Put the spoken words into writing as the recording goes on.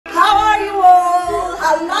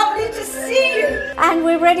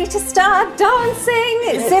we're ready to start dancing.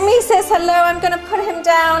 Zimmy says hello, I'm going to put him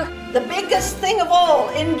down. The biggest thing of all,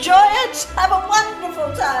 enjoy it, have a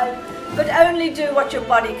wonderful time, but only do what your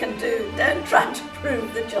body can do. Don't try to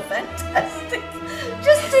prove that you're fantastic.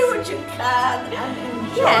 Just do what you can and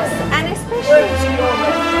enjoy Yes, it. and especially...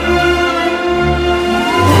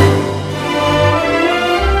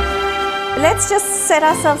 Let's just set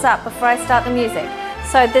ourselves up before I start the music.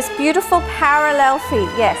 So this beautiful parallel feet,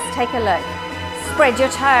 yes, take a look. Spread your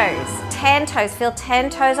toes, 10 toes, feel 10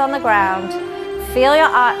 toes on the ground. Feel your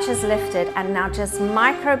arches lifted, and now just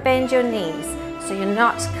micro bend your knees so you're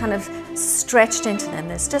not kind of stretched into them.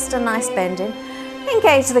 There's just a nice bending.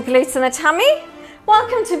 Engage the glutes and the tummy.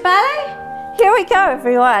 Welcome to ballet. Here we go,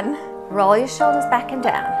 everyone. Roll your shoulders back and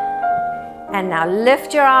down. And now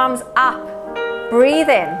lift your arms up. Breathe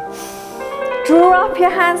in. Drop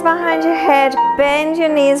your hands behind your head, bend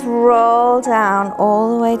your knees, roll down,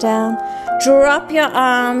 all the way down. Drop your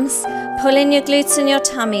arms, pull in your glutes and your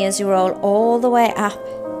tummy as you roll all the way up.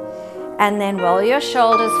 And then roll your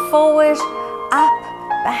shoulders forward, up,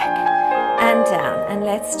 back, and down. And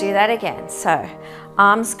let's do that again. So,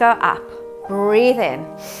 arms go up, breathe in.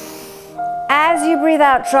 As you breathe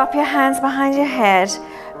out, drop your hands behind your head.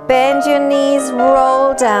 Bend your knees,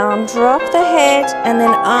 roll down, drop the head, and then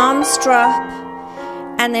arms drop.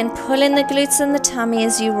 And then pull in the glutes and the tummy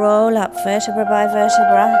as you roll up, vertebra by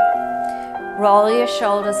vertebra. Roll your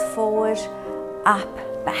shoulders forward, up,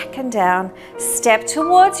 back and down. Step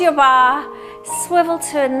towards your bar. Swivel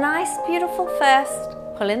to a nice, beautiful first.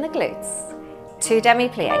 Pull in the glutes. 2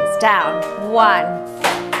 demi-pliés. Down.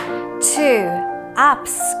 1, 2, up.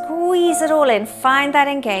 Squeeze it all in. Find that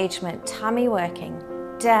engagement. Tummy working.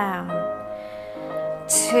 Down,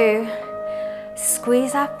 2,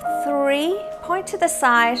 squeeze up, 3, point to the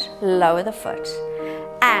side, lower the foot,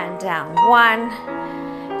 and down, 1,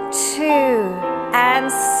 2,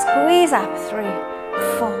 and squeeze up, 3,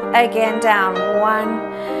 4, again down,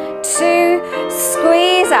 1, 2,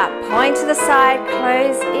 squeeze up, point to the side,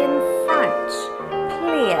 close in front,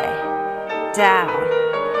 plie, down,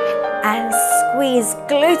 and squeeze,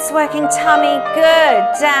 glutes working, tummy, good,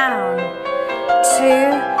 down, 2,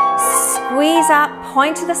 squeeze up,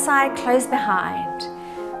 point to the side, close behind,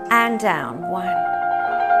 and down, 1,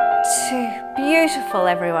 2, beautiful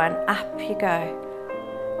everyone, up you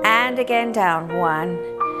go, and again down, 1,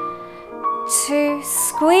 2,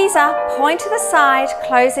 squeeze up, point to the side,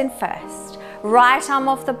 close in first, right arm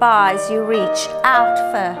off the bar as you reach out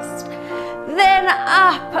first, then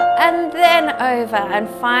up and then over, and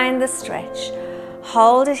find the stretch,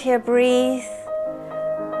 hold it here, breathe.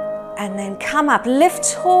 And then come up, lift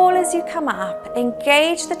tall as you come up,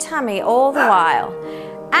 engage the tummy all the while,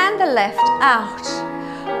 and the left out,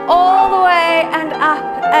 all the way and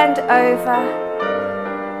up and over,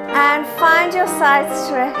 and find your side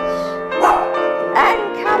stretch,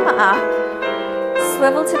 and come up,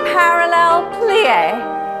 swivel to parallel plie,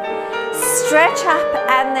 stretch up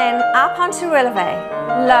and then up onto releve,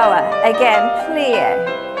 lower, again plie,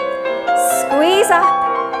 squeeze up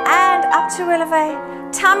and up to releve,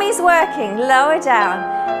 tummy's working, lower down,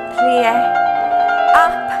 plie,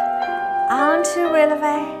 up, onto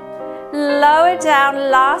releve, lower down,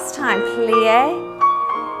 last time, plie,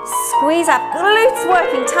 squeeze up, glutes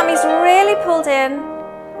working, tummy's really pulled in,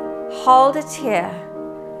 hold it here,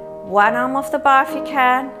 one arm off the bar if you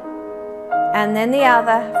can, and then the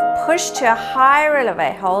other, push to a high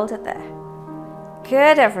releve, hold it there,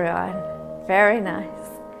 good everyone, very nice.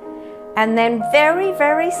 And then very,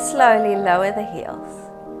 very slowly lower the heels.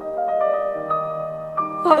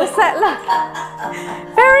 What was that like?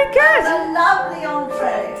 Very good. A lovely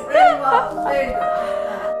entree. Really well. Very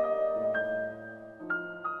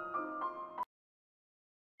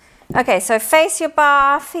good. Okay, so face your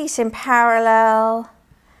bar, feet in parallel.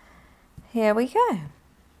 Here we go.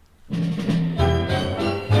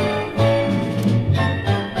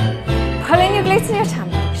 Pull in your glutes and your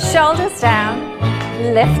tummy. Shoulders down.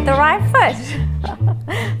 Lift the right foot.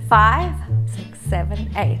 5, 6, 7,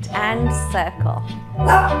 8. And circle.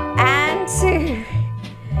 And 2.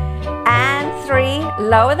 And 3.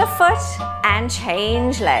 Lower the foot and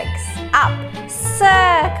change legs. Up.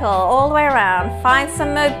 Circle all the way around. Find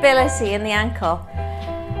some mobility in the ankle.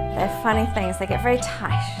 They're funny things. They get very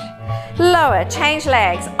tight. Lower. Change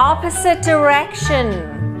legs. Opposite direction.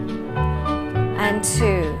 And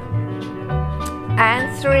 2. And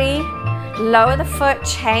 3. Lower the foot,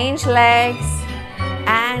 change legs,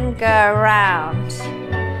 and go around.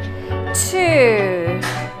 2.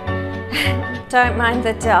 Don't mind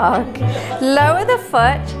the dog. Lower the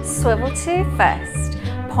foot, swivel to first.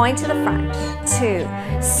 Point to the front. 2.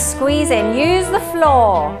 Squeeze in, use the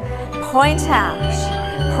floor. Point out.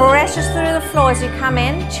 Pressure through the floor as you come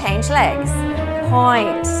in, change legs.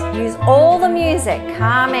 Point, use all the music,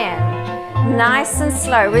 come in. Nice and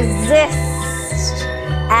slow, resist.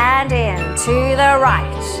 And in, to the right.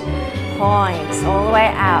 Point, all the way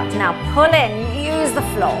out. Now pull in, use the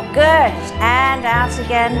floor, good. And out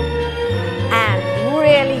again. And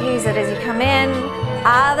really use it as you come in.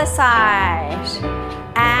 Other side.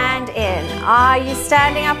 And in. Are you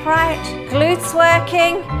standing upright? Glutes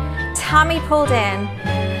working. Tummy pulled in.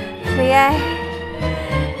 Plie.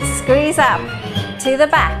 Squeeze up to the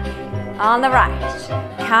back. On the right.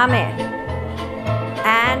 Come in.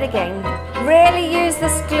 And again. Really use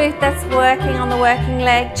this glute that's working on the working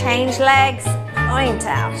leg. Change legs. Point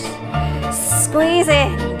out. Squeeze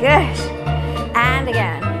in. Good. And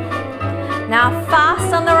again. Now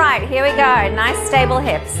fast on the right. Here we go. Nice stable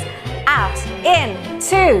hips. Out. In.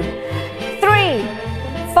 2, 3,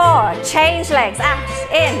 4. Change legs. Out.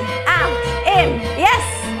 In. Out. In. Yes.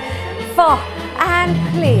 4. And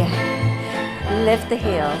plie. Lift the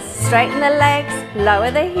heels. Straighten the legs. Lower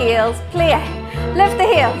the heels. Plie. Lift the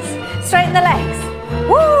heels. Straighten the legs.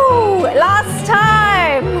 Woo! Last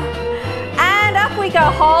time. And up we go.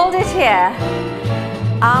 Hold it here.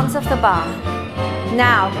 Arms off the bar.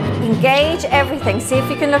 Now, engage everything. See if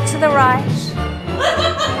you can look to the right.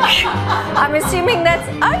 I'm assuming that's...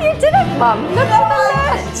 Oh, you did it, Mum. Look to the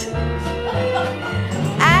left.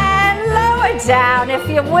 And lower down if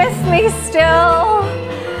you're with me still.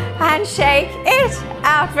 And shake it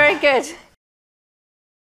out. Very good.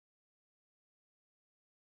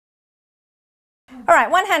 All right,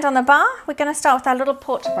 one hand on the bar. We're going to start with our little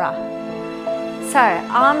port-de-bras. So,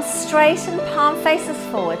 arms straight and palm faces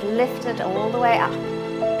forward, lifted all the way up.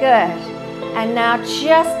 Good. And now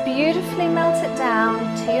just beautifully melt it down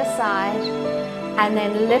to your side and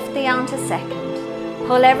then lift the arm to second.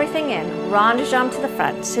 Pull everything in. Rond de jambe to the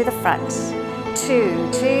front, to the front.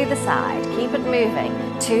 2, to the side. Keep it moving.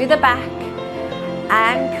 To the back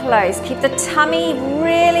and close. Keep the tummy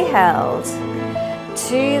really held.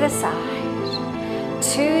 To the side.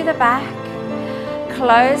 To the back.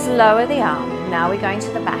 Close, lower the arm. Now we're going to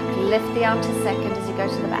the back. Lift the arm to second as you go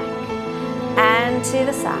to the back. And to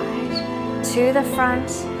the side. To the front.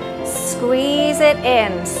 Squeeze it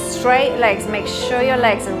in. Straight legs. Make sure your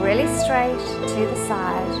legs are really straight. To the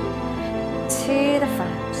side. To the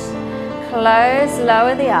front. Close,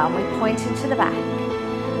 lower the arm. We point into the back.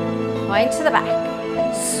 Point to the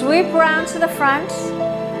back. Swoop round to the front.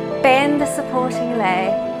 Bend the supporting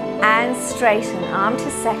leg. And straighten, arm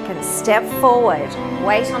to second, step forward,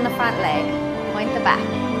 weight on the front leg, point the back,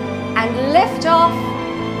 and lift off,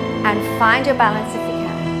 and find your balance if you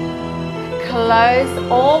can.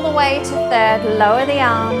 Close all the way to third, lower the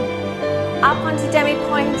arm, up onto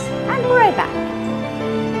demi-point, and right back.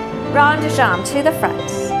 Rond de jambe to the front,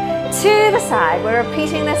 to the side, we're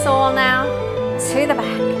repeating this all now, to the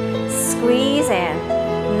back, squeeze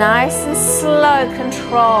in, nice and slow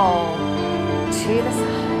control, to the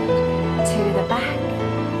side. To the back,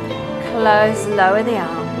 close, lower the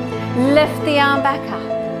arm, lift the arm back up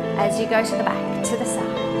as you go to the back, to the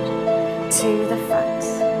side, to the front,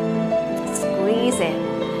 squeeze in,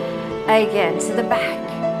 again to the back,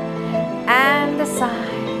 and the side,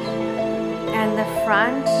 and the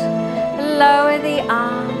front, lower the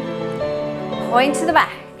arm, point to the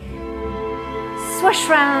back, swoosh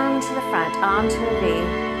round to the front, arm to a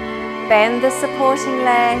V, bend the supporting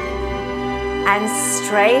leg, and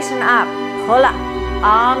straighten up, pull up,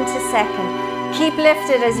 arm to second. Keep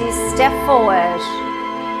lifted as you step forward.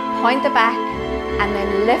 Point the back and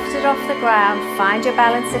then lift it off the ground. Find your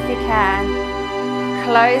balance if you can.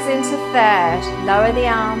 Close into third, lower the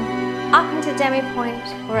arm, up into demi-point,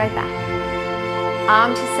 right back.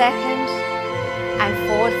 Arm to second and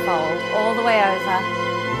forward fold, all the way over.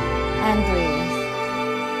 And breathe.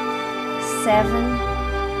 7,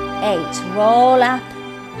 8, roll up.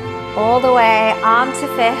 All the way, arm to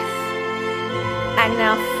fifth. And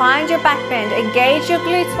now find your back bend. Engage your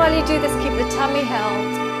glutes while you do this. Keep the tummy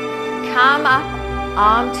held. Come up,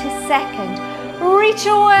 arm to second. Reach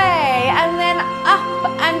away and then up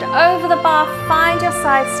and over the bar. Find your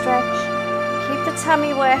side stretch. Keep the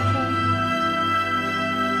tummy working.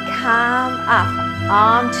 Come up,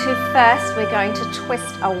 arm to first. We're going to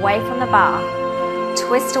twist away from the bar.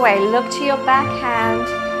 Twist away, look to your back hand.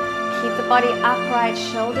 Keep the body upright,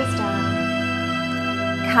 shoulders down.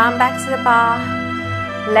 Come back to the bar.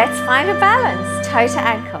 Let's find a balance, toe to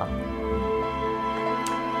ankle.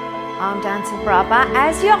 Arm down to bra bar.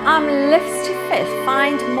 As your arm lifts to fifth,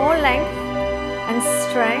 find more length and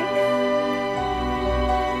strength.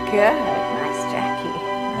 Good, nice Jackie.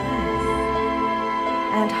 Nice.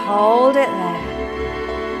 And hold it there.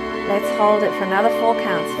 Let's hold it for another 4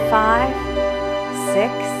 counts. 5,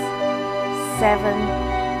 6, 7,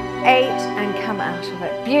 8, and come out of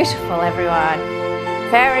it. Beautiful, everyone.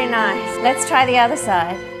 Very nice. Let's try the other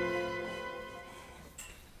side.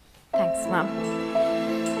 Thanks, Mum.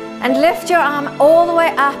 And lift your arm all the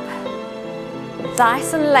way up,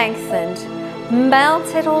 nice and lengthened.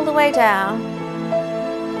 Melt it all the way down.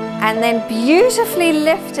 And then beautifully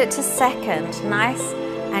lift it to second, nice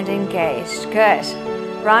and engaged. Good.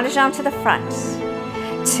 Round your arm to the front,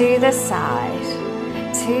 to the side,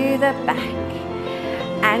 to the back.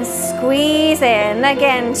 And squeeze in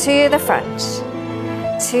again to the front,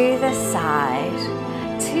 to the side,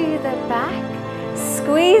 to the back.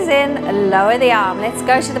 Squeeze in, lower the arm. Let's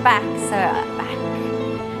go to the back. So back.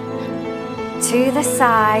 To the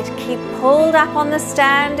side, keep pulled up on the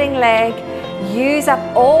standing leg. Use up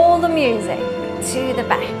all the music. To the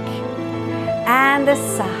back. And the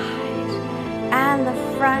side. And the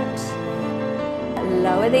front.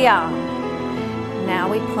 Lower the arm. Now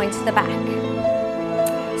we point to the back.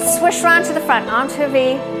 Swish round to the front, arm to a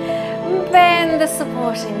V. Bend the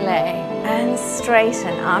supporting leg. And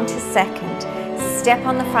straighten, arm to second. Step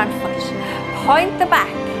on the front foot, point the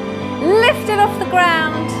back, lift it off the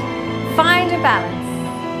ground, find your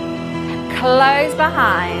balance, close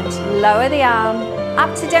behind, lower the arm,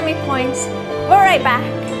 up to demi-point, beret back,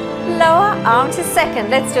 lower, arm to second.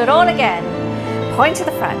 Let's do it all again. Point to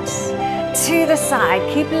the front, to the side,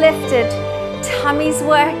 keep lifted, tummy's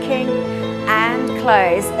working, and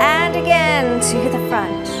close, and again to the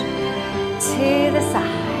front, to the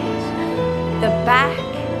side, the back,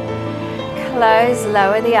 close,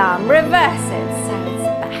 lower the arm, reverse it, so it's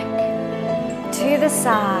back, to the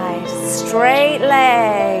side, straight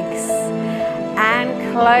legs,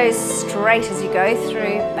 and close straight as you go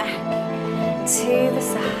through, back, to the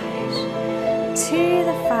side, to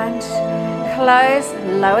the front, close,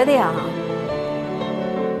 lower the arm,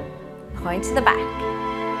 point to the back,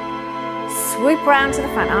 swoop round to the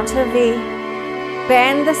front, arm to a V,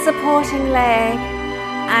 bend the supporting leg,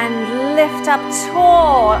 and lift up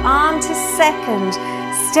tall, arm to second,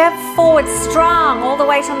 step forward strong, all the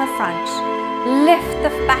weight on the front, lift the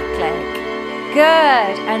back leg,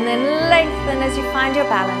 good, and then lengthen as you find your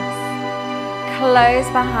balance, close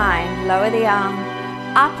behind, lower the arm,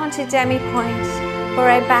 up onto demi-point,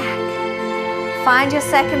 beret back, find your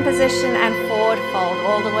second position and forward fold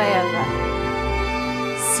all the way over,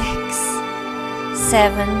 6,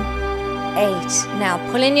 7, 8. Now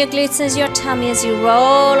pull in your glutes as your tummy as you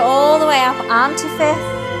roll all the way up, arm to fifth.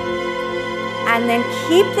 And then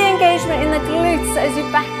keep the engagement in the glutes as you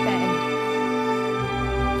back bend.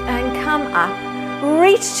 And come up,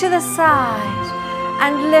 reach to the side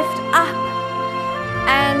and lift up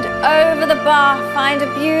and over the bar. Find a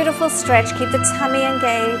beautiful stretch, keep the tummy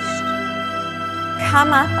engaged.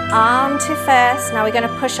 Come up, arm to first. Now we're going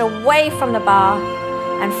to push away from the bar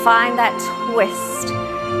and find that twist.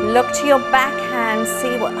 Look to your backhand,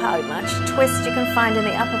 see how much twist you can find in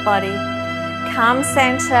the upper body. Come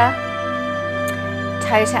center,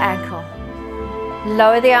 toe to ankle.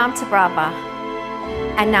 Lower the arm to bra bar.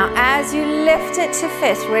 And now as you lift it to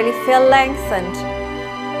fifth, really feel lengthened.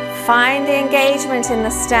 Find the engagement in the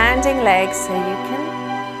standing legs so you can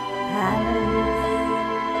balance.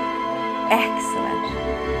 Excellent.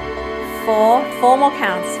 4 more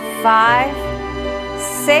counts. 5,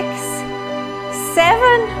 6, 7,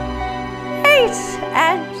 8,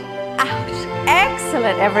 and out.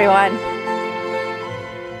 Excellent, everyone.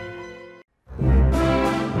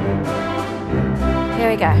 Here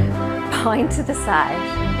we go. Point to the side.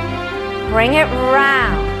 Bring it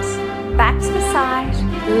round. Back to the side.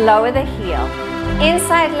 Lower the heel.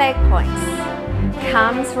 Inside leg points.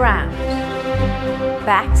 Comes round.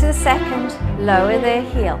 Back to the second. Lower the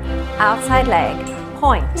heel. Outside leg.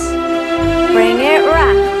 Point. Bring it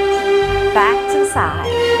round. Back to the side,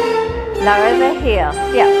 lower the heel,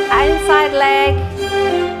 inside leg,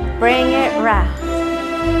 bring it round,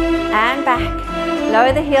 and back,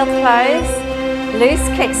 lower the heel, close, loose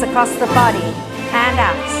kicks across the body, and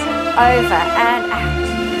out, over and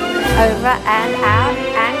out,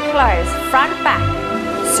 and close, front, back,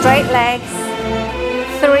 straight legs,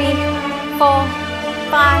 3, 4,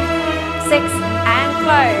 5, 6, and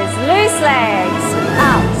close, loose legs,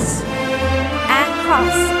 out, and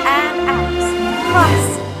cross, and out, cross,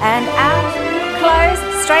 and out, close,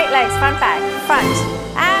 straight legs, front, back,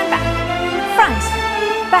 and back, front,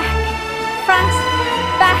 back,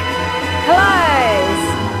 close,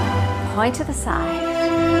 point to the side,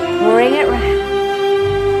 bring it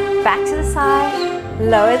round, back to the side,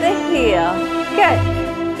 lower the heel, good,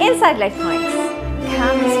 inside leg points,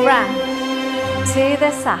 comes round, to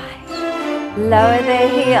the side, lower the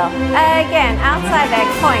heel. Again, outside leg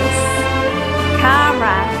points. Come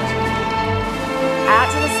round. Out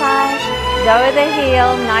to the side, lower the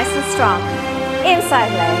heel, nice and strong.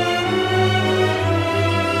 Inside leg.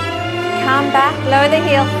 Come back, lower the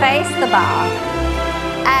heel, face the bar.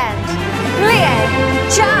 And plié,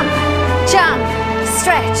 jump, jump,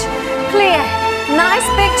 stretch, plié. Nice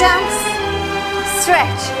big jumps.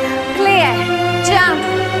 Stretch, plié, jump,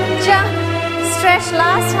 jump, stretch.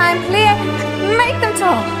 Last time, plié. Make them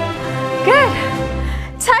tall. Good.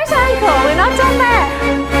 Toe to ankle, we're not done there.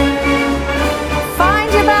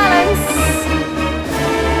 Find your balance.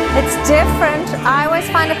 It's different. I always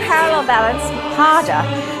find a parallel balance harder.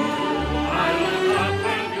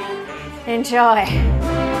 Enjoy.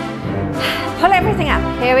 Pull everything up.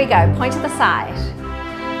 Here we go. Point to the side.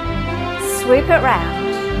 Sweep it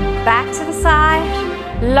round. Back to the side.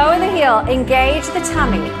 Lower the heel. Engage the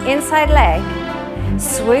tummy. Inside leg.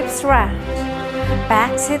 Swoops round.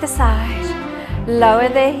 Back to the side. Lower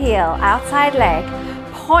the heel. Outside leg.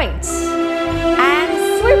 Point.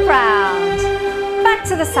 And swoop round. Back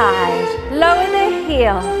to the side. Lower the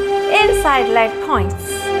heel. Inside leg points.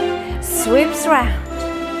 Swoops round.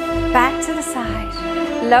 Back to the side.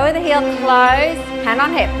 Lower the heel, close. Hand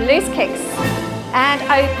on hip. Loose kicks. And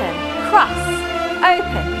open. Cross.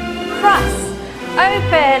 Open. Cross.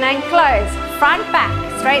 Open and close. Front, back.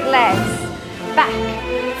 Straight legs. Back.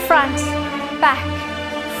 Front. Back.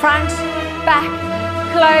 Front. Back.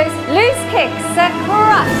 Close. Loose kicks.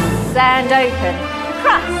 Cross. And open.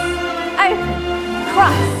 Cross. Open.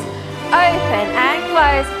 Cross. Open and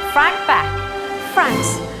close. Front, back. Front.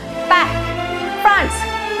 Back. Front.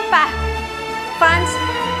 Back. Front.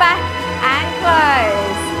 Back. And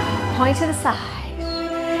close. Point to the side.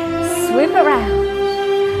 Swoop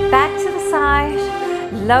around. Back to the side.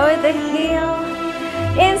 Lower the heel.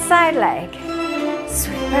 Inside leg.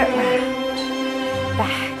 Swoop it round.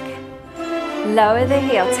 Back. Lower the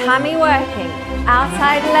heel. Tummy working.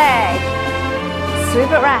 Outside leg.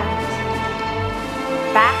 Swoop it round.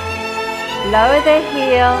 Back. Lower the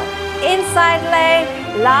heel. Inside leg.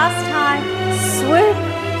 Last time. Swoop.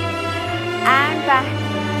 And back.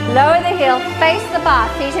 Lower the heel. Face the bar.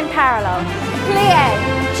 Feet in parallel. Plié.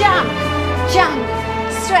 Jump. Jump.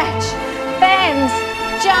 Stretch. Bend.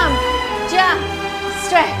 Jump. Jump.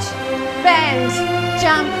 Stretch. Bend.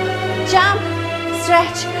 Jump. Jump.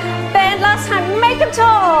 Stretch. Bend. Last time. Make them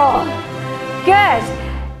tall. Good.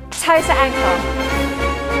 Toe to ankle.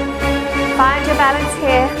 Find your balance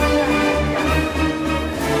here.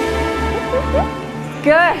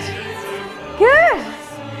 Good. Good.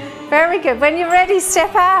 Very good. When you're ready,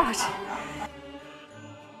 step out.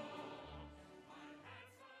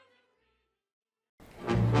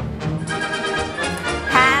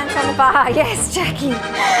 Hands on the bar. Yes, Jackie.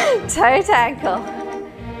 Toe to ankle.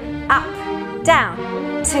 Up, down,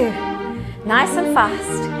 2. Nice and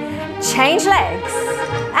fast. Change legs.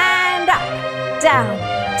 And up, down,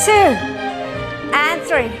 2. And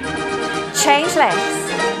 3. Change legs.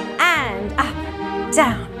 And up,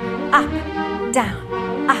 down, up,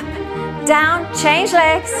 down, up, down. Change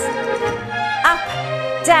legs. Up,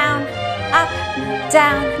 down, up,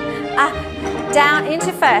 down, up, down.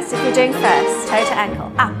 Into first if you're doing first. Toe to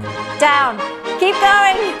ankle. Up, down. Keep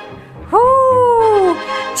going. Whoo.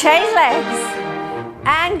 Change legs.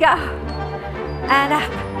 And go. And up,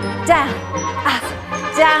 down, up,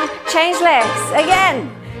 down. Change legs. Again.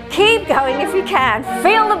 Keep going if you can.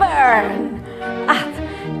 Feel the burn. Up,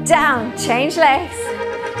 down. Change legs.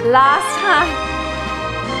 Last time.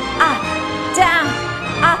 Up, down,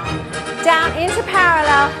 up, down. Into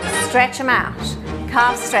parallel. Stretch them out.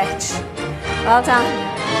 Calf stretch. Well done.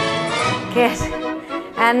 Good.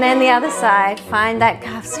 And then the other side. Find that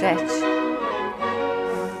calf stretch.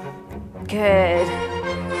 Good.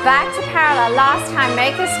 Back to parallel. Last time.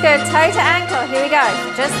 Make this good. Toe to ankle. Here we go.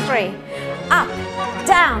 Just 3. Up,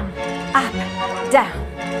 down, up, down,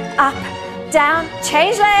 up, down.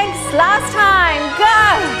 Change legs. Last time.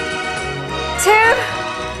 Go. 2,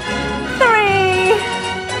 3.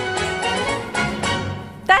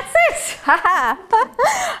 That's it.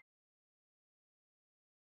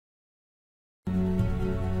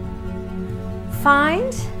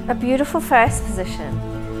 Find a beautiful first position.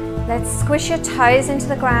 Let's squish your toes into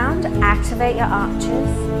the ground. Activate your arches.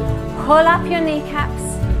 Pull up your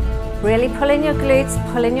kneecaps. Really pull in your glutes,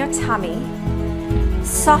 pull in your tummy.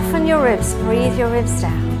 Soften your ribs, breathe your ribs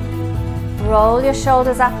down. Roll your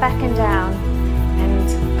shoulders up, back and down.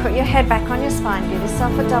 And put your head back on your spine. Give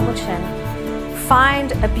yourself a double chin.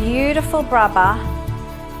 Find a beautiful brabba.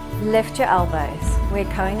 Lift your elbows. We're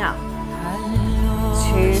going up.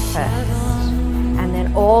 2 first. And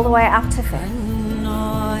then all the way up to 5th.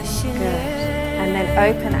 Good.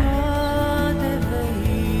 open out.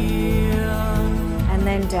 And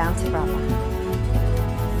then down to brava.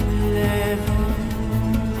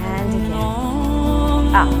 And again.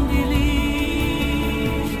 Up.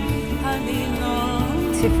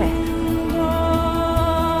 To fifth.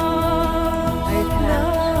 Open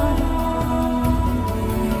out.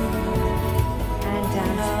 And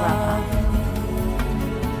down to brava.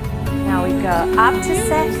 Now we go up to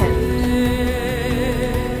second.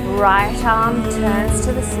 Right arm turns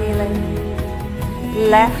to the ceiling.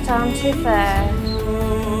 Left arm to third.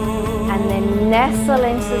 And then nestle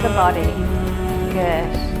into the body.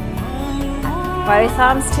 Good. Both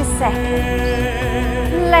arms to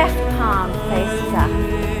second. Left palm faces up.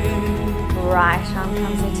 Right arm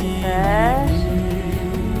comes into third.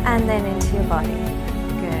 And then into your body.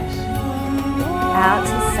 Good. Out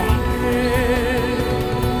to second.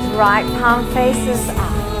 Right palm faces up.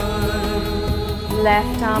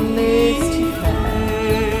 Left arm moves to third.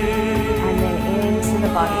 And then into the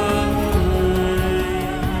body.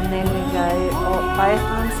 And then we go both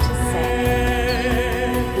arms to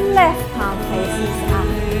second. Left palm faces up.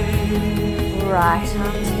 Right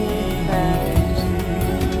arm to third.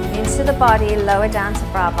 Into the body, lower down to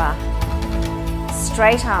brava.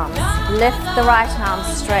 Straight arms. Lift the right arm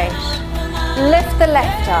straight. Lift the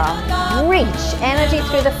left arm. Reach energy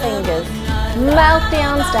through the fingers. Melt the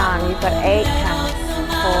arms down. You've got 8 counts.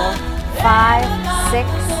 4, 5, 6,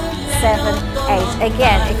 7, 8.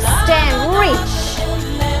 Again, extend, reach.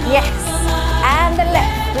 Yes. And the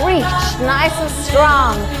left, reach. Nice and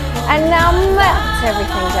strong. And now melt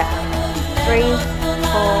everything down. 3,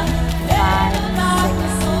 4, 5,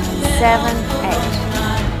 6, 7,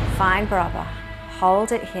 8. Find brava.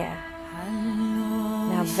 Hold it here.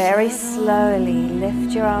 Now very slowly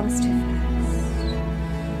lift your arms to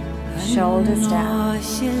first. Shoulders down.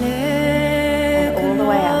 And all the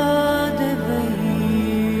way up.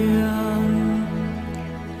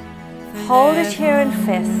 Hold it here in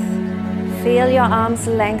fifth. Feel your arms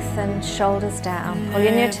lengthen, shoulders down. Pull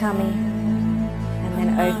in your tummy. And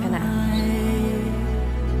then open out.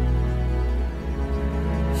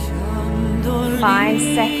 Find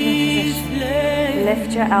second position.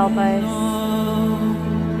 Lift your elbows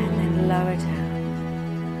and then lower down.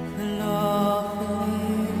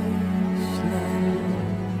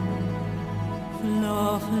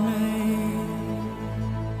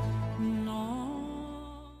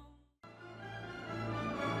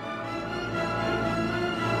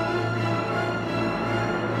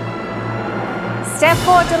 Step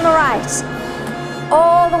forward on the right.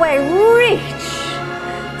 All the way, reach.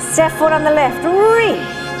 Step forward on the left,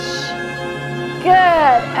 reach.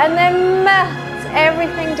 Good, and then melt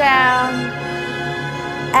everything down.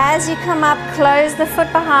 As you come up, close the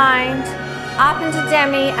foot behind, up into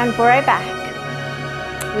demi and bourrée back.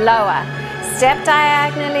 Lower, step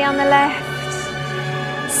diagonally on the left.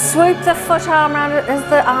 Swoop the foot arm around it as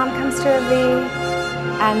the arm comes to a V,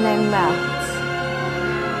 and then melt.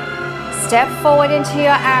 Step forward into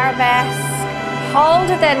your arabesque. Hold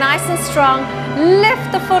it there nice and strong.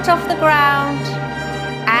 Lift the foot off the ground.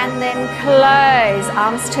 And then close,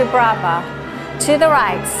 arms to brava. To the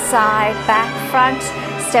right, side, back, front.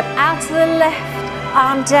 Step out to the left,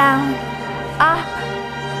 arm down, up.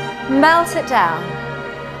 Melt it down.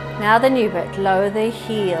 Now the new bit, lower the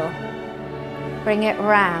heel. Bring it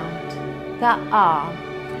round the arm.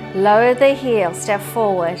 Lower the heel, step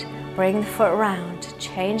forward. Bring the foot round,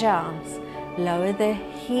 change arms. Lower the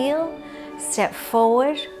heel, step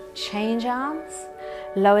forward, change arms.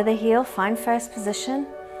 Lower the heel, find first position.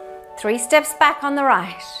 3 steps back on the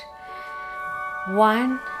right.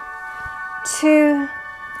 1, 2,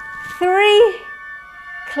 3.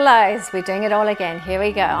 Close. We're doing it all again. Here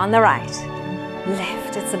we go. On the right.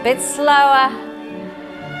 Lift. It's a bit slower.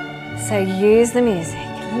 So use the music.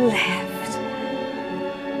 Lift.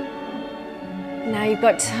 Now you've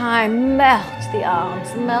got time. Melt the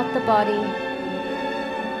arms. Melt the body.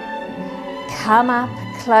 Come up.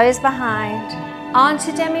 Close behind.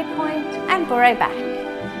 Onto demi-point and bourrée back.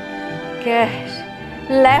 Good.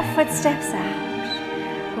 Left foot steps out.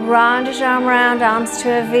 Rounded arm round, arms to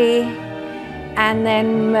a V. And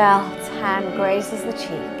then melt. Hand grazes the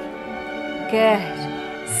cheek.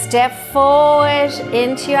 Good. Step forward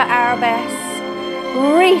into your arabesque.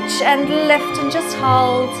 Reach and lift and just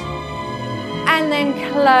hold. And then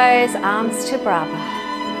close, arms to brava.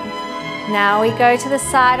 Now we go to the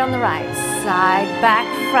side on the right. Side, back,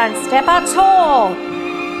 front. Step out tall.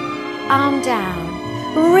 Arm down.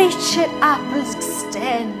 Reach it up,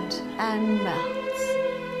 extend and melt.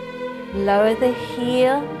 Lower the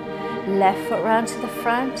heel. Left foot round to the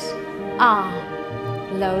front. Arm.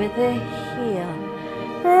 Lower the heel.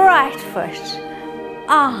 Right foot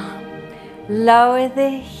arm. Lower the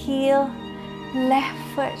heel, left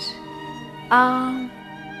foot, arm.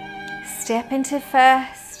 Step into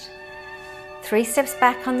first. 3 steps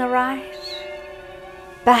back on the right.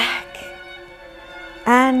 Back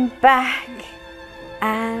and back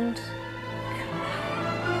and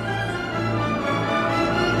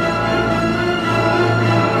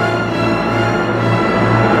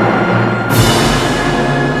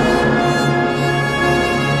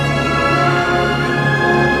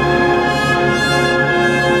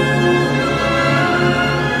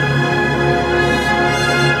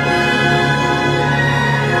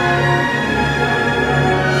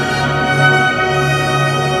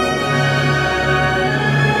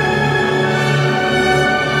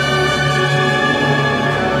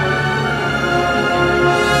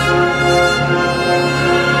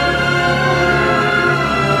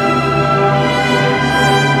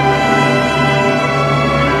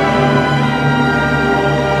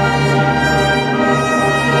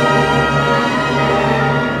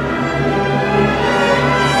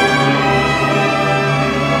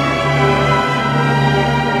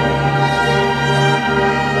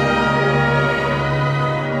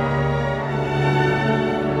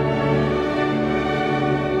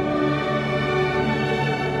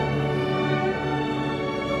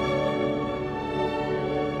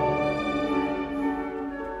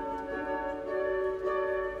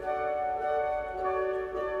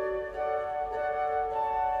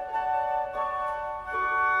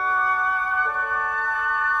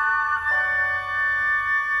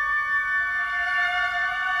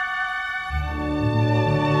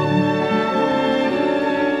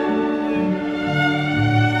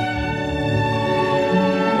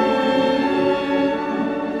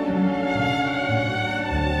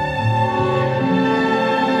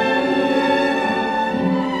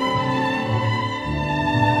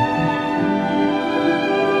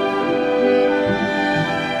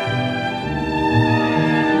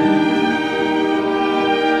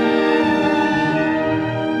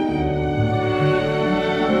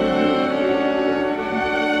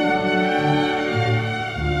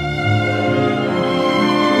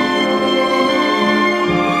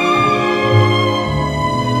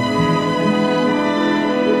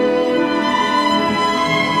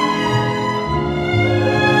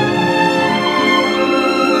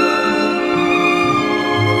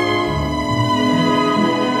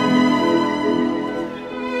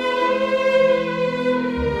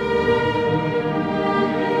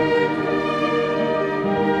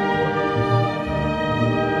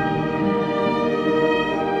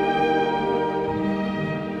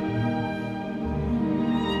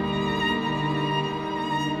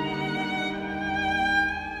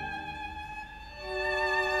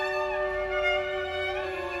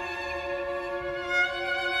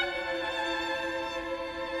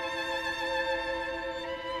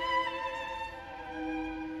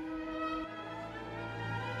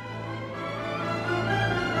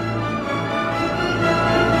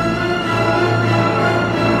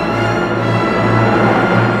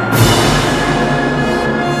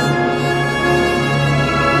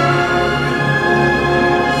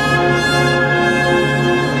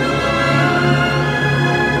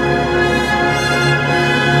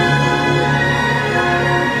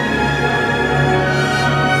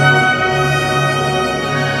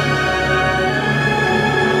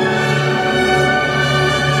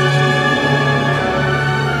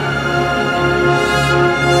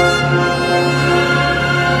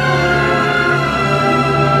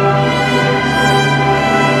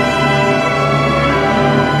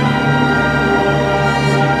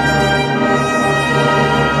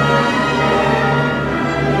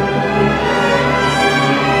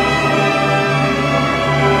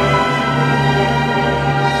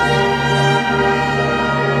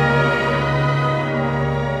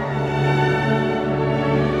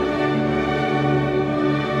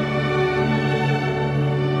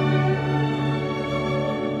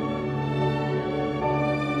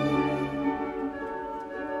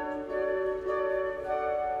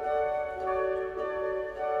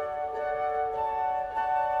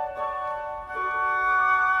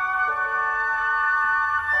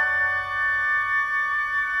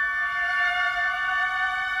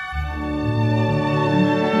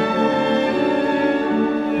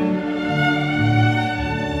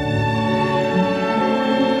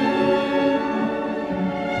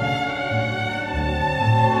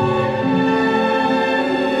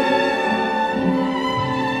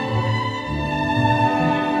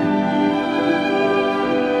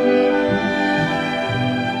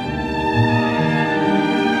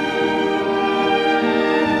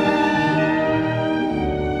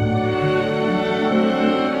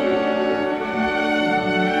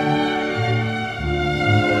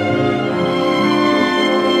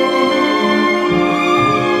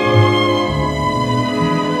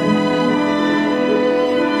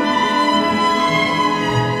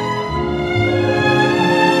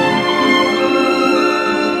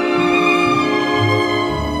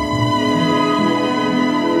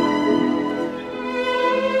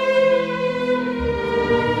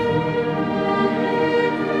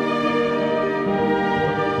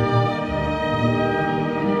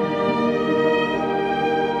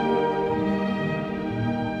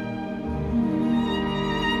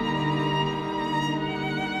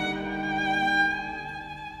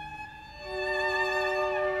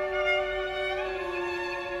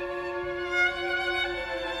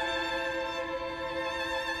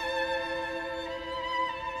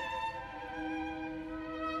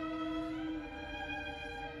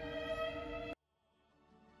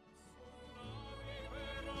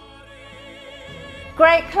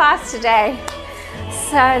great class today.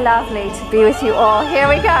 So lovely to be with you all. Here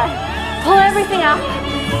we go. Pull everything up.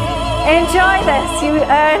 Enjoy this. You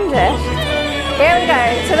earned it. Here we go.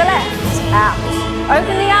 To the left. Out.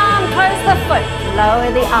 Open the arm. Close the foot. Lower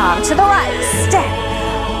the arm. To the right. Step.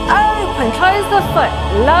 Open. Close the foot.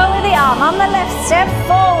 Lower the arm. On the left. Step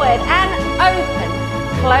forward and open.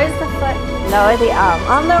 Close the foot. Lower the arm.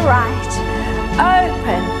 On the right.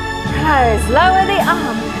 Open. Close. Lower the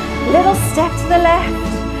arm. Little step to the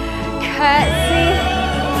left. Curtsy.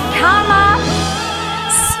 Come up.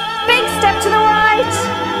 Big step to the right.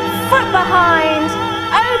 Foot behind.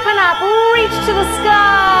 Open up. Reach to the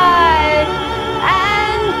sky.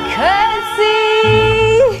 And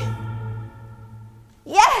curtsy.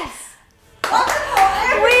 Yes.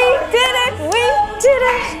 We did it. We did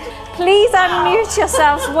it. Please unmute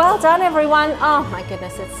yourselves. Well done, everyone. Oh my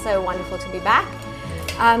goodness, it's so wonderful to be back.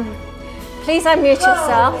 Please unmute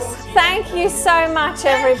yourselves. Thank you so much,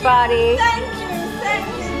 everybody. Thank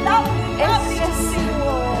you. Lovely to see you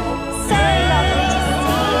all.